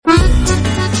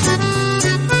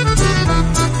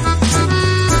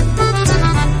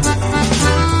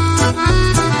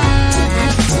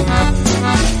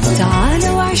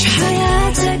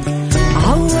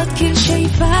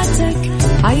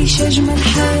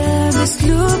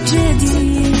بأسلوب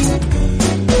جديد،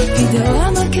 في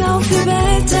دوامك أو في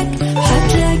بيتك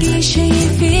حتلاقي شي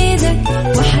يفيدك،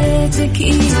 وحياتك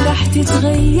إيه راح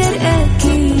تتغير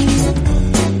أكيد.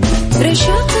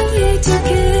 رشاق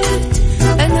ويتكت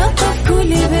أنا قف كل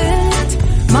بيت،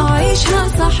 ما عيشها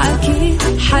صح أكيد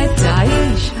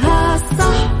حتعيشها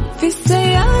صح، في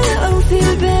السيارة أو في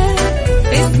البيت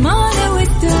اسمعنا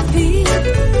والتوفيق،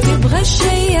 تبغى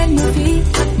الشيء المفيد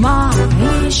ما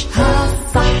عيشها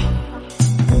صح.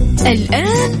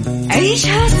 الآن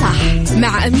عيشها صح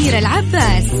مع أميرة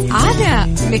العباس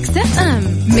على ميكس اف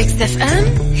ام. ميكس اف ام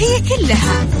هي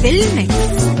كلها في الميكس.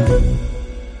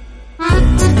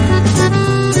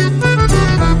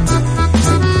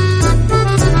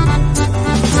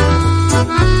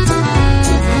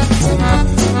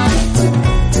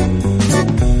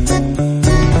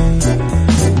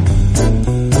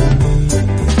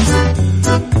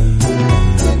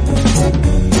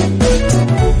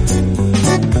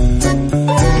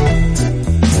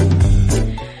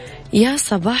 يا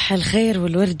صباح الخير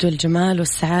والورد والجمال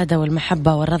والسعادة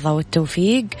والمحبة والرضا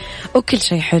والتوفيق وكل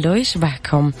شيء حلو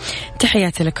يشبهكم.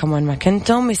 تحياتي لكم وين ما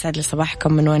كنتم، يسعد لي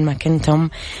صباحكم من وين ما كنتم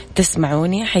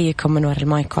تسمعوني. حيكم من وراء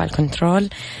المايك والكنترول،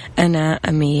 أنا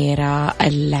أميرة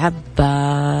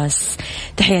العباس.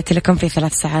 تحياتي لكم في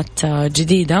 3 ساعات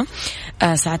جديدة.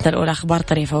 ساعتنا الأولى أخبار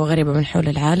طريفة وغريبة من حول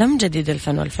العالم، جديد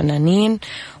الفن والفنانين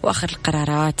وآخر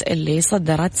القرارات اللي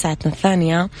صدرت. ساعتنا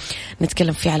الثانية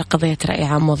نتكلم فيه على قضية رأي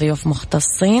عام وضيوف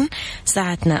مختصين.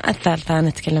 ساعتنا الثالثة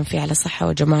نتكلم فيه على صحة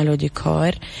وجمال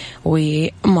وديكور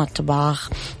ومطبخ.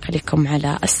 خليكم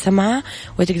على السمع،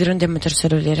 وتقدرون دائما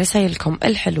ترسلوا لي رسائلكم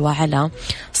الحلوة على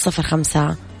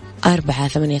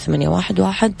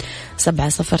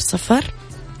 0548811700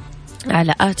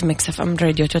 على ميكس اف ام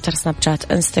راديو، تويتر، سناب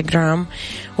شات، انستغرام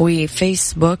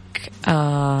وفيسبوك.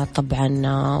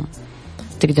 طبعا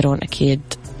تقدرون أكيد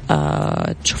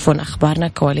تشوفون أخبارنا،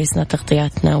 كواليسنا،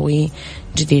 تغطياتنا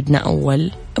وجديدنا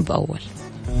أول بأول.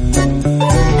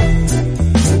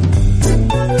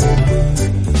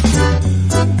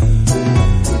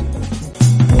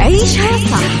 عيشها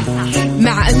صح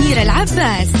مع أميرة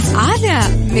العباس على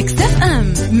ميكس اف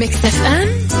ام. ميكس اف ام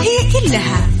هي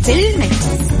كلها في الميكس.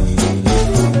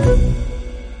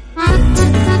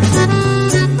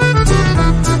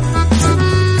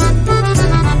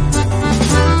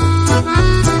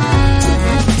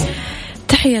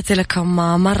 تحياتي لكم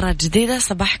مرة جديدة،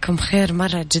 صباحكم خير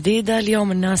مرة جديدة.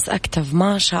 اليوم الناس أكتف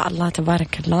ما شاء الله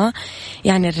تبارك الله،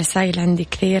 يعني الرسائل عندي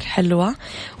كثير حلوة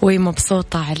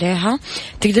ومبسوطة عليها.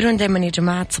 تقدرون دايما يا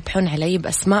جماعة تصبحون علي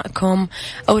بأسماءكم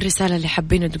أو الرسالة اللي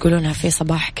حابين تقولونها في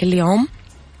صباح كل يوم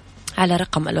على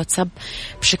رقم الواتساب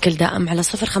بشكل دائم على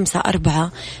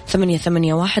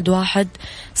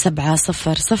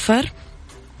 0548811700.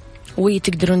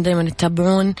 وتقدرون دايما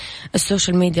تتابعون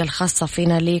السوشيال ميديا الخاصة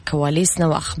فينا لكواليسنا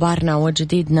وأخبارنا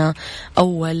وجديدنا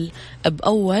أول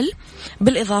بأول،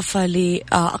 بالإضافة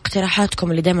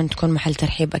لاقتراحاتكم اللي دايما تكون محل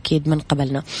ترحيب أكيد من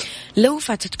قبلنا. لو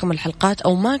فاتتكم الحلقات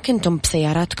أو ما كنتم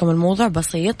بسياراتكم، الموضوع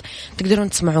بسيط، تقدرون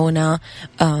تسمعونا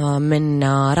من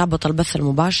رابط البث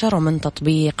المباشر ومن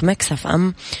تطبيق ميكس اف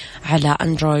ام على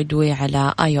أندرويد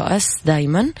وعلى iOS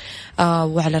دايما،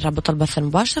 وعلى رابط البث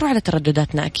المباشر وعلى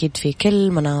تردداتنا أكيد في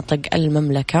كل مناطق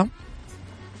المملكة.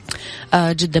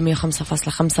 جدة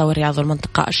 105.5 والرياض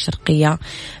والمنطقة الشرقية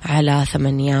على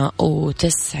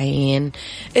 98.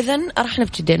 إذن راح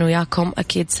نبتدي وياكم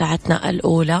أكيد ساعتنا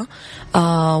الأولى،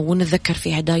 ونذكر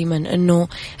فيها دايما أنه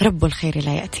رب الخير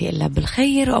لا يأتي إلا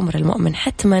بالخير، وأمر المؤمن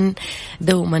حتما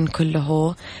دوما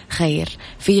كله خير.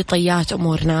 في طيات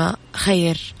أمورنا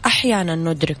خير، أحيانا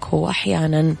ندركه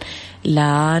وأحيانا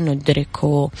لا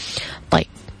ندركه. طيب،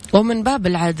 ومن باب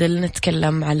العدل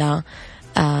نتكلم على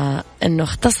أنه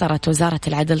اختصرت وزارة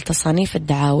العدل تصانيف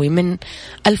الدعاوي من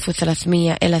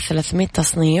 1300 إلى 300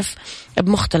 تصنيف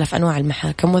بمختلف أنواع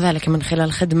المحاكم، وذلك من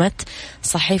خلال خدمة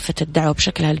صحيفة الدعوة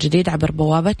بشكلها الجديد عبر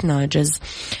بوابة ناجز.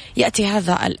 يأتي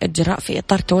هذا الإجراء في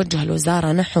إطار توجه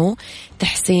الوزارة نحو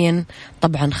تحسين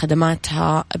طبعا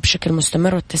خدماتها بشكل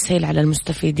مستمر والتسهيل على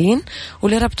المستفيدين،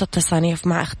 ولربط التصانيف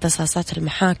مع اختصاصات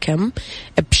المحاكم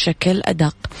بشكل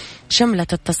أدق.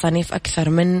 شملت التصانيف أكثر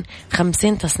من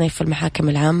 50 تصنيف في المحاكم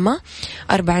العامة،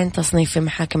 40 تصنيف في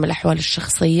محاكم الأحوال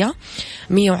الشخصية،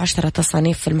 110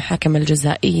 تصانيف في المحاكم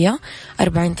الجزائية،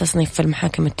 40 تصنيف في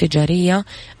المحاكم التجارية،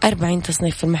 40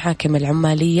 تصنيف في المحاكم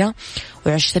العمالية،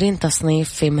 و20 تصنيف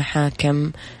في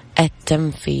محاكم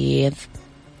التنفيذ.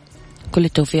 كل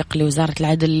التوفيق لوزارة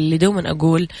العدل، اللي دوما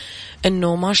أقول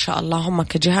أنه ما شاء الله هم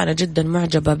كجهة أنا جدا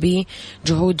معجبة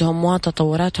بجهودهم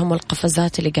وتطوراتهم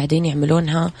والقفزات اللي قاعدين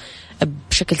يعملونها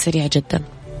بشكل سريع جدا.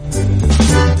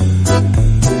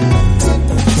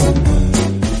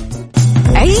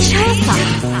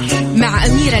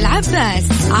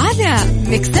 العباس على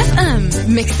مكسف أم.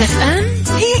 مكسف أم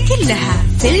هي كلها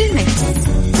في المكس.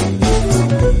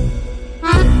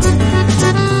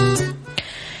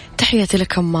 تحياتي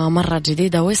لكم مرة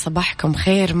جديدة وصباحكم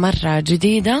خير مرة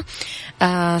جديدة.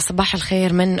 صباح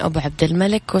الخير من أبو عبد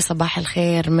الملك وصباح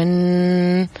الخير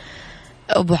من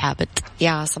أبو عابد.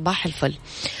 يا صباح الفل.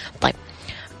 طيب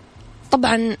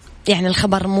طبعا يعني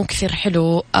الخبر مو كثير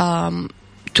حلو.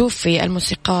 توفي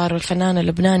الموسيقار والفنان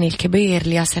اللبناني الكبير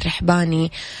ياسر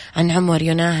رحباني عن عمر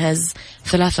يناهز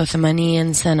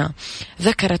 83 سنة.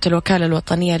 ذكرت الوكالة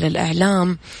الوطنية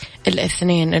للإعلام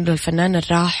الاثنين أنه الفنان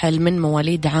الراحل من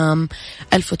مواليد عام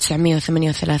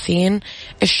 1938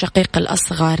 الشقيق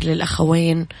الأصغر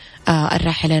للأخوين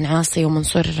الراحلين عاصي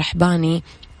ومنصور الرحباني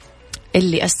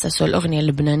اللي أسسوا الأغنية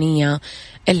اللبنانية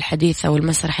الحديثة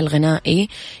والمسرح الغنائي.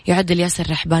 يعد ياسر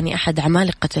الرحباني أحد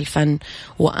عمالقة الفن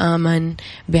وآمن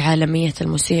بعالمية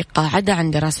الموسيقى. عدا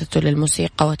عن دراسته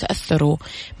للموسيقى وتأثره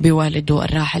بوالده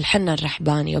الراحل حنا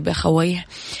الرحباني وبأخويه،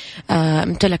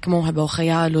 امتلك موهبة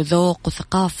وخيال وذوق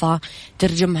وثقافة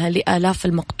ترجمها لآلاف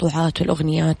المقطوعات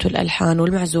والأغنيات والألحان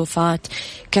والمعزوفات.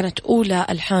 كانت أولى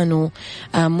ألحانه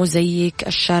مزيك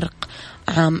الشرق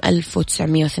عام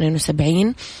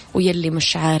 1972 ويلي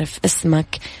مش عارف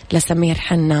اسمك لسمير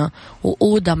حنا،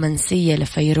 وأوضة منسية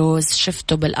لفيروز،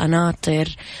 شفته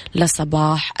بالقناطر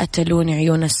لصباح، قتلوني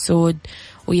عيون السود،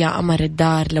 ويا قمر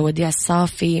الدار لوديع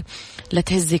الصافي،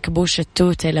 لتهزي كبوش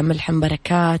التوتة لملحم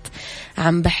بركات،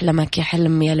 عم بحلمك يا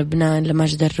حلم يا لبنان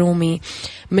لمجد الرومي.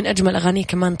 من أجمل أغانيه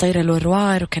كمان طير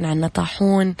الوروار وكان عنا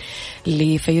طاحون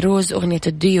لفيروز، أغنية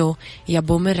الديو يا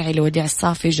أبو مرعي لوديع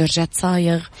الصافي، جورجات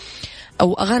صايغ،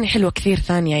 أو أغاني حلوة كثير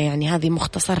ثانية. يعني هذه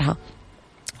مختصرها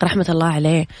رحمة الله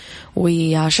عليه.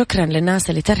 وشكرا للناس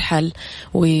اللي ترحل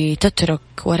وتترك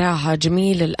وراها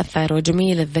جميل الأثر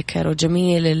وجميل الذكر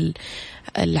وجميل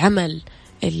العمل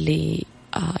اللي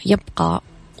يبقى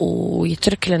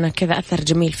ويترك لنا كذا أثر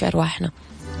جميل في أرواحنا.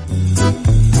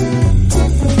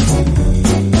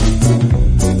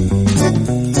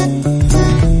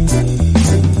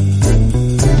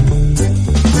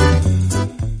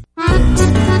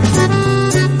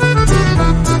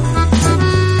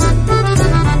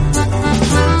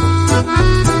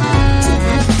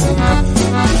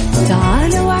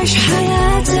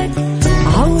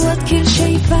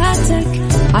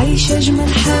 عيش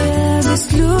أجمل حياة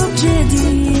بأسلوب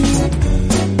جديد،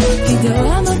 في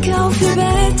دوامك أو في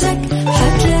بيتك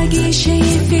حتلاقي شي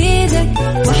يفيدك،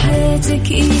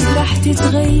 وحياتك إيه راح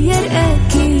تتغير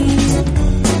أكيد.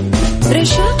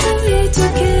 رشاق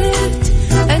ويتوكيت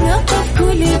أنا قف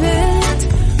كل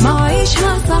بيت، ما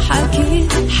عيشها صح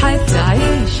أكيد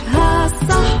حتعيشها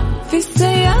صح، في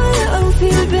السيارة أو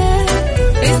في البيت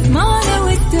اسمعنا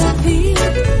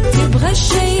والتوفيق، تبغى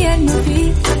الشي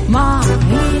المفيد ما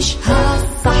عيشها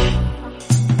صح.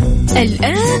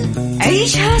 الآن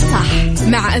عيشها صح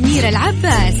مع أميرة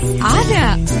العباس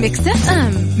على مكسف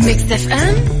أم. مكسف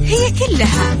أم هي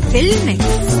كلها في المكس.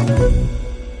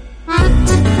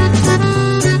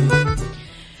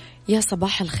 يا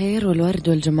صباح الخير والورد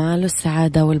والجمال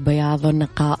والسعادة والبياض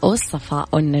والنقاء والصفاء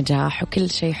والنجاح وكل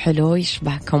شيء حلو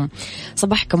يشبهكم.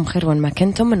 صباحكم خير وين ما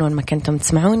كنتم، من وين ما كنتم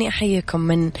تسمعوني. أحييكم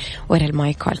من وراء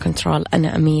المايك والكنترول،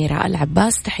 أنا أميرة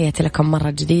العباس. تحياتي لكم مرة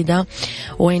جديدة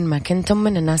وين ما كنتم،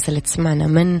 من الناس اللي تسمعنا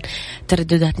من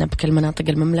تردداتنا بكل مناطق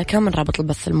المملكة، من رابط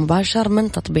البث المباشر،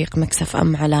 من تطبيق مكسف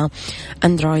أم على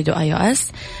أندرويد وآي أو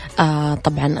إس.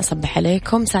 طبعا أصبح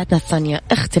عليكم. ساعتنا الثانية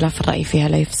اختلاف الرأي فيها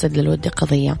لا يفسد للود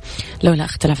قضية، لولا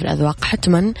اختلاف الأذواق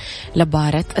حتما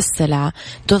لبارة السلع.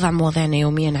 توضع مواضيعنا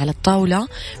يوميا على الطاولة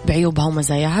بعيوبها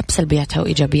ومزاياها، بسلبياتها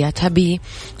وإيجابياتها،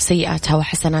 بسيئاتها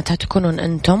وحسناتها. تكونون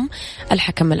أنتم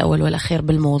الحكم الأول والأخير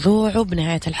بالموضوع،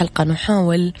 وبنهاية الحلقة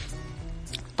نحاول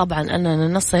طبعا أننا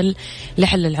نصل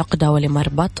لحل العقدة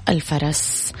ولمربط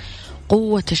الفرس.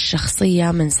 قوة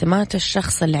الشخصية من سمات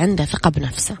الشخص اللي عنده ثقة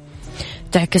بنفسه،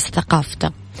 تعكس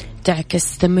ثقافته،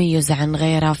 تعكس تميز عن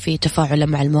غيره في تفاعله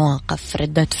مع المواقف،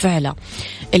 ردة فعله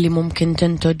اللي ممكن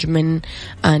تنتج من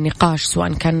نقاش،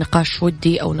 سواء كان نقاش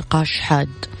ودي أو نقاش حاد.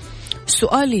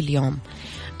 سؤالي اليوم،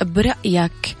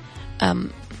 برأيك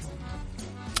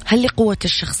هل لقوة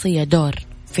الشخصية دور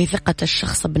في ثقة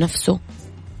الشخص بنفسه؟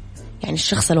 يعني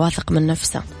الشخص الواثق من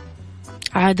نفسه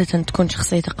عادة تكون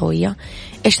شخصيته قوية.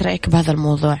 إيش رأيك بهذا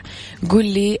الموضوع؟ قول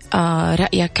لي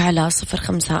رأيك على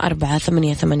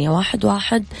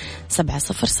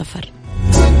 0548811700.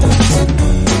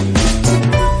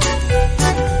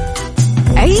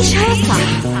 عيشها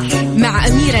صح مع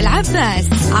أميرة العباس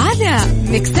على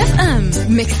مكسف أم.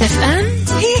 مكسف أم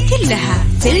هي كلها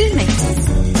في المكس.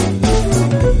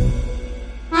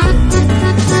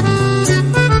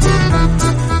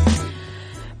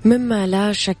 مما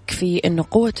لا شك فيه أن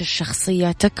قوة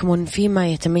الشخصية تكمن فيما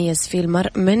يتميز فيه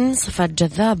المرء من صفات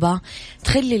جذابة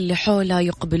تخلي اللي حوله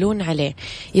يقبلون عليه،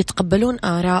 يتقبلون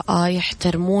آراءه،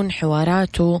 يحترمون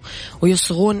حواراته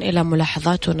ويصغون إلى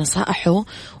ملاحظاته ونصائحه،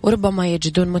 وربما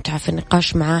يجدون متعة في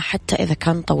النقاش معه حتى إذا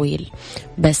كان طويل.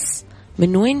 بس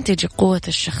من وين تجي قوة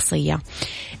الشخصية؟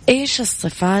 إيش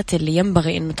الصفات اللي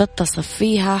ينبغي أنه تتصف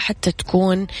فيها حتى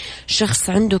تكون شخص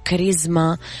عنده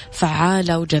كاريزما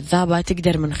فعالة وجذابة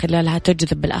تقدر من خلالها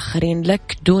تجذب الآخرين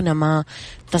لك دون ما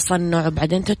تصنع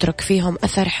وبعدين تترك فيهم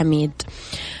أثر حميد؟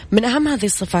 من أهم هذه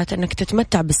الصفات أنك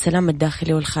تتمتع بالسلام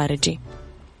الداخلي والخارجي،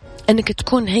 أنك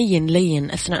تكون هين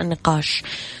لين أثناء النقاش،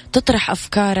 تطرح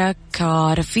أفكارك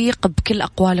كرفيق بكل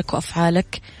أقوالك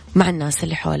وأفعالك مع الناس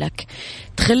اللي حولك،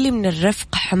 تخلي من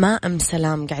الرفق حمائم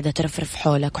سلام قاعدة ترفرف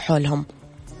حولك وحولهم.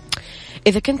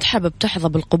 إذا كنت حابب تحظى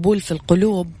بالقبول في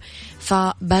القلوب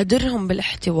فبادرهم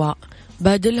بالاحتواء،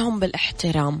 بادلهم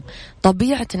بالاحترام.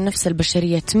 طبيعة النفس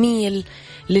البشرية تميل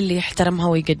للي يحترمها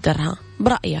ويقدرها.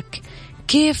 برأيك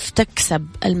كيف تكسب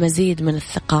المزيد من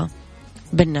الثقة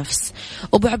بالنفس؟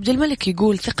 أبو عبد الملك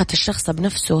يقول ثقة الشخص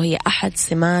بنفسه هي أحد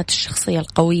سمات الشخصية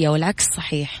القوية، والعكس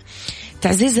صحيح.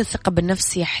 تعزيز الثقة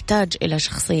بالنفس يحتاج إلى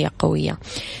شخصية قوية.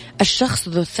 الشخص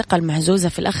ذو الثقة المهزوزة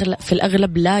في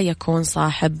الأغلب لا يكون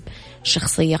صاحب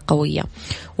شخصية قوية،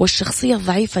 والشخصية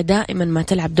الضعيفة دائما ما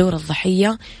تلعب دور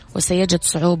الضحية وسيجد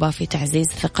صعوبة في تعزيز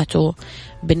ثقته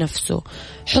بنفسه.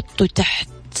 حطوا تحت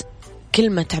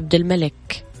كلمة عبد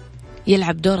الملك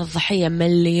يلعب دور الضحية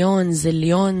مليون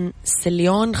زليون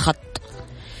سليون خط،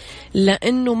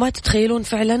 لأنه ما تتخيلون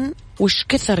فعلا وش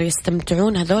كثر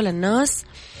يستمتعون هذول الناس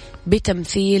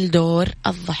بتمثيل دور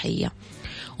الضحية،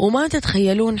 وما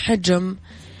تتخيلون حجم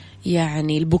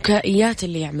يعني البكائيات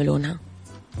اللي يعملونها.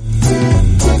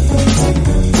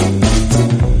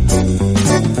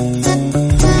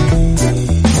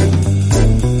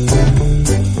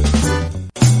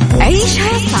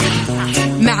 عيشها صح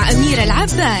مع أميرة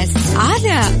العباس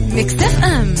على ميكس اف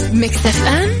ام. ميكس اف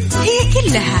ام هي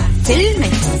كلها في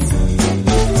الميكس.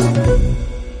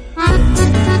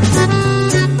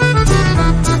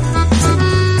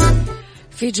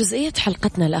 في جزئية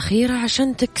حلقتنا الأخيرة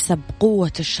عشان تكسب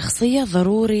قوة الشخصية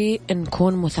ضروري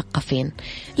نكون مثقفين،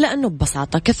 لأنه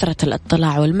ببساطة كثرة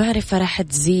الاطلاع والمعرفة راح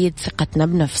تزيد ثقتنا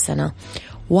بنفسنا.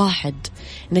 1.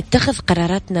 نتخذ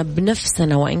قراراتنا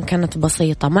بنفسنا وإن كانت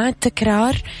بسيطة، مع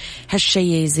التكرار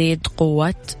هالشي يزيد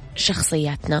قوة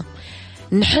شخصياتنا.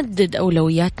 نحدد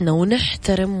أولوياتنا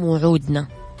ونحترم وعودنا.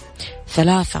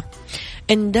 3.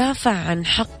 ندافع عن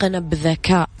حقنا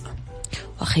بذكاء.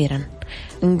 وأخيرا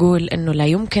نقول أنه لا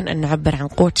يمكن أن نعبر عن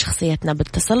قوة شخصيتنا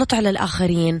بالتسلط على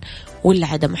الآخرين ولا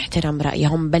عدم احترام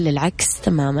رأيهم، بل العكس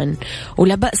تماما.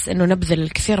 ولا بأس أنه نبذل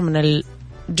الكثير من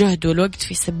الجهد والوقت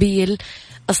في سبيل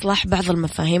إصلاح بعض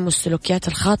المفاهيم والسلوكيات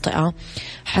الخاطئة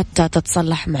حتى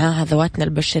تتصلح معها ذواتنا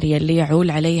البشرية اللي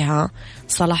يعول عليها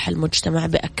صلاح المجتمع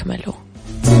بأكمله.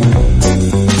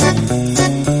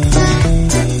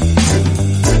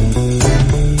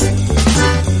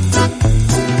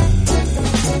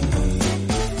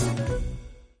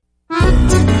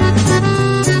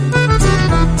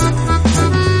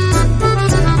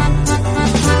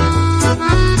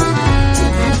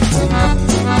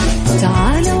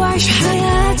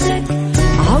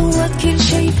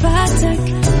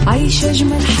 عيش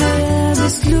أجمل حياة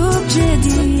بأسلوب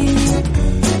جديد،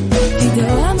 في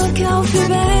دوامك أو في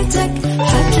بيتك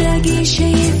حتلاقي شي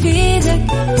يفيدك،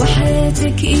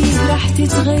 وحياتك إيه راح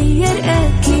تتغير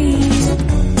أكيد.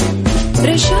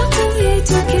 رشاق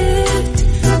ويتوكيت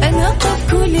أنا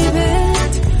قف كل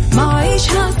بيت، ما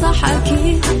عيشها صح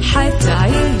أكيد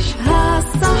حتعيشها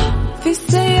صح، في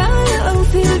السيارة أو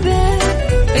في البيت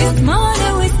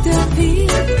اسمعنا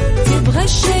والتوفيق، تبغى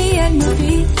الشي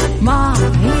المفيد ما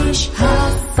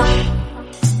عيشها صح.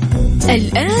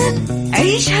 الآن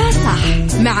عيشها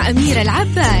صح مع أميرة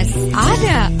العباس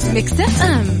على ميكس اف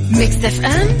ام. ميكس اف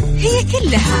ام هي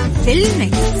كلها في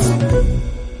الميكس.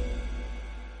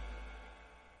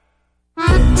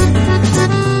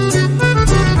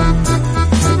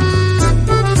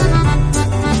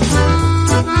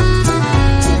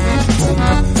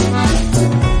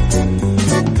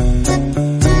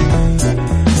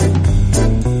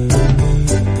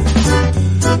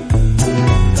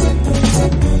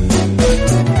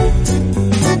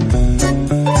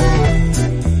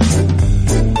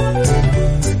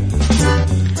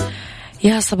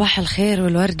 صباح الخير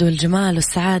والورد والجمال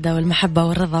والسعادة والمحبة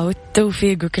والرضا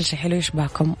والتوفيق وكل شيء حلو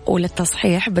يشبهكم.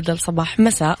 وللتصحيح بدل صباح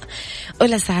مساء،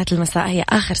 أولى ساعات المساء هي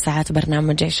آخر ساعات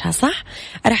برنامج عيشها صح.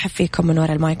 أرحب فيكم من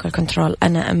وراء المايك والكنترول،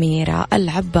 أنا أميرة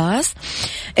العباس.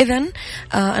 إذن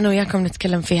أنا وياكم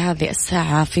نتكلم في هذه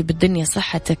الساعة في بالدنيا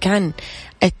صحتك عن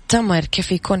التمر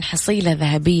كيف يكون حصيلة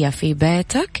ذهبية في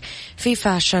بيتك، في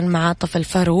فاشن مع طفل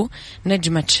فرو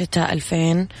نجمة شتاء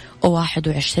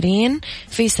 2021،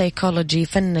 في سيكولوجي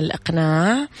فن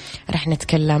الإقناع رح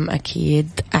نتكلم أكيد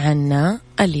عنه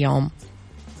اليوم.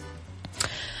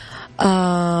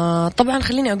 طبعا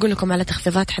خليني أقول لكم على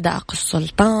تخفيضات حدائق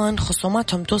السلطان،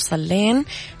 خصوماتهم توصل لين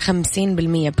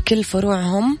 50% بكل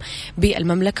فروعهم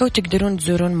بالمملكة، وتقدرون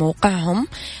تزورون موقعهم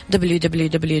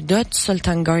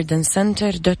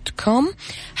www.sultangardencenter.com.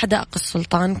 حدائق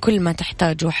السلطان، كل ما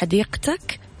تحتاجه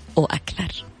حديقتك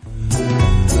وأكثر.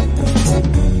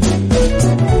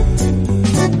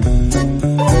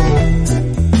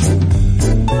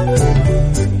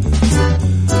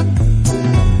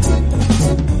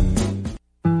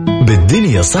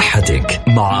 بالدنيا صحتك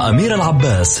مع أمير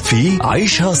العباس في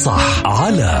عيشها صح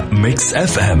على ميكس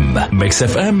اف ام. ميكس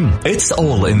اف ام it's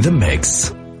all in the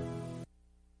mix.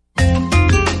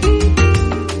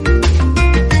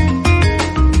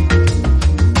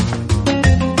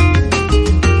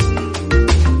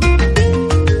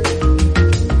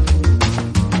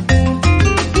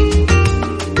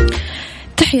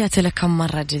 تحياتي لكم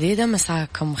مرة جديدة،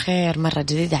 مساكم خير مرة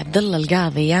جديدة. عبد الله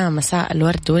القاضي، يا مساء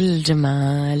الورد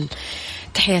والجمال،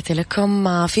 تحياتي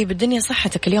لكم في بالدنيا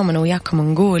صحتك. اليوم أنا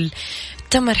وياكم نقول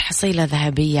التمر حصيلة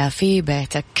ذهبية في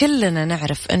بيتك. كلنا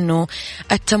نعرف أنه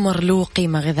التمر له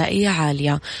قيمة غذائية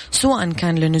عالية، سواء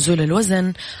كان لنزول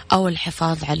الوزن أو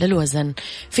الحفاظ على الوزن.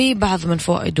 في بعض من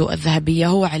فوائده الذهبية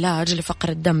هو علاج لفقر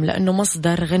الدم، لأنه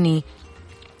مصدر غني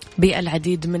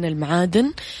بالعديد من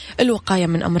المعادن، الوقاية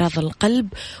من أمراض القلب،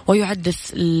 ويعد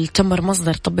التمر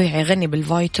مصدر طبيعي غني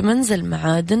بالفيتامينز،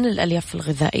 المعادن، الألياف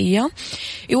الغذائية،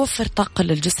 يوفر طاقة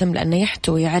للجسم لأنه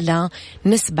يحتوي على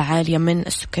نسبة عالية من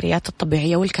السكريات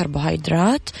الطبيعية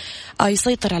والكربوهيدرات،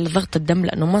 يسيطر على ضغط الدم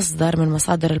لأنه مصدر من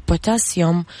مصادر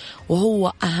البوتاسيوم،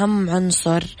 وهو أهم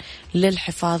عنصر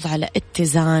للحفاظ على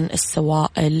اتزان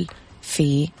السوائل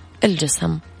في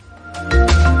الجسم.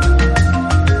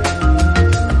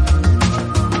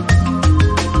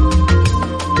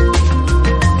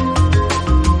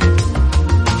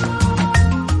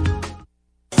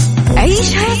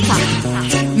 عيشها صح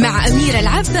مع أميرة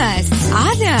العباس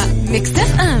على ميكس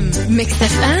اف ام. ميكس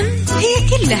اف ام هي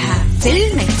كلها في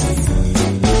الميكس.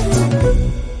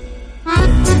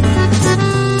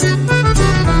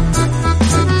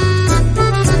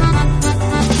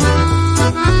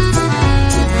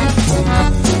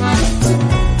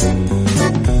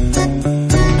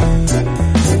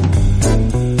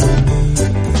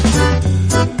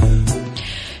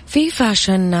 في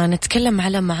فاشن نتكلم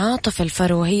على معاطف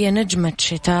الفرو، هي نجمة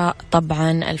شتاء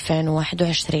طبعا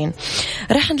 2021.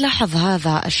 راح نلاحظ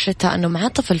هذا الشتاء أنه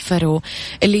معاطف الفرو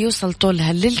اللي يوصل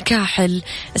طولها للكاحل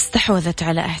استحوذت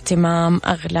على اهتمام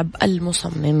أغلب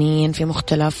المصممين في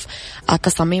مختلف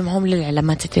تصاميمهم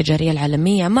للعلامات التجارية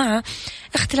العالمية، مع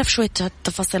اختلاف شوية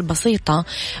تفاصيل بسيطة.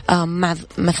 مع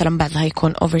مثلا بعضها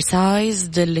يكون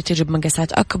اوفرسايزد اللي تجي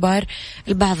بمقاسات أكبر،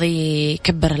 البعض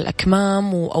يكبر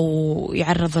الأكمام أو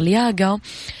يعرض الياقة.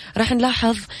 راح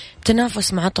نلاحظ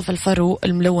تنافس معاطف الفرو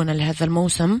الملونة لهذا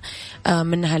الموسم،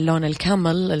 منها اللون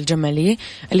الكامل الجملي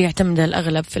اللي يعتمد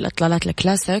الأغلب في الإطلالات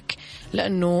الكلاسيك،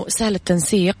 لأنه سهل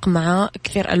التنسيق مع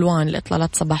كثير ألوان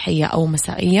الإطلالات صباحية أو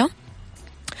مسائية.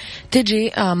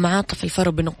 تجي معاطف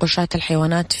الفرو بنقوشات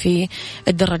الحيوانات في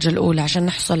الدرجة الأولى عشان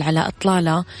نحصل على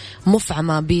إطلالة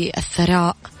مفعمة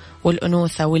بالثراء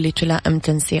والأنوثة، واللي تلائم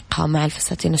تنسيقها مع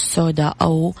الفساتين السوداء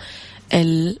أو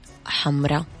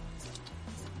الحمراء.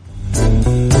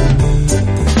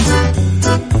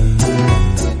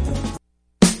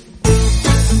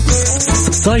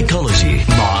 سايكولوجي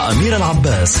مع أمير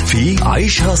العباس في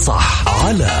عيشها صح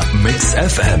على ميكس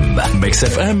اف ام. ميكس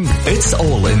اف ام it's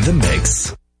all in the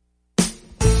mix.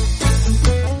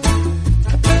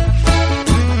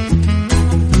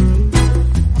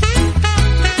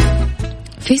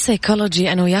 في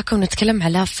سيكولوجي أنا وياكم نتكلم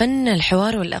على فن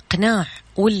الحوار والإقناع،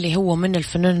 واللي هو من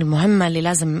الفنون المهمة اللي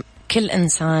لازم كل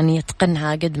إنسان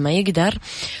يتقنها قد ما يقدر.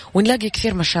 ونلاقي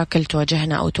كثير مشاكل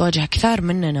تواجهنا أو تواجه كثير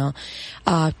مننا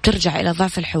بترجع إلى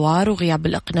ضعف الحوار وغياب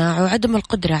الإقناع وعدم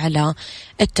القدرة على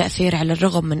التأثير، على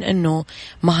الرغم من أنه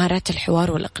مهارات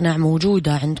الحوار والإقناع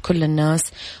موجودة عند كل الناس،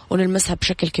 ونلمسها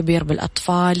بشكل كبير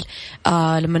بالأطفال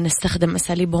لما نستخدم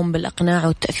أساليبهم بالإقناع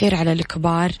والتأثير على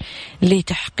الكبار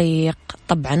لتحقيق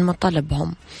طبعا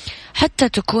مطالبهم. حتى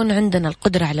تكون عندنا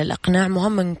القدرة على الإقناع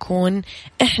مهم نكون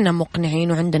إحنا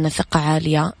مقنعين وعندنا ثقة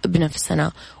عالية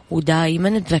بنفسنا.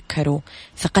 ودايما تذكروا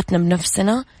ثقتنا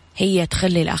بنفسنا هي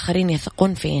تخلي الآخرين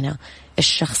يثقون فينا.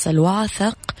 الشخص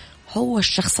الواثق هو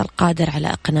الشخص القادر على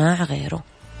إقناع غيره.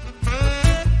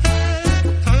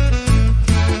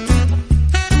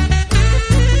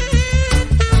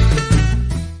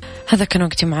 هذا كان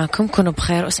وقتي معاكم، كونوا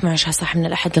بخير واسمعوا عيشها صح من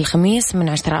الأحد للخميس من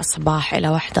 10 الصباح إلى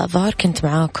 1 الظهر. كنت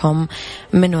معاكم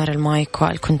من وراء المايك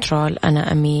والكنترول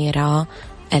أنا أميرة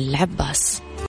العباس.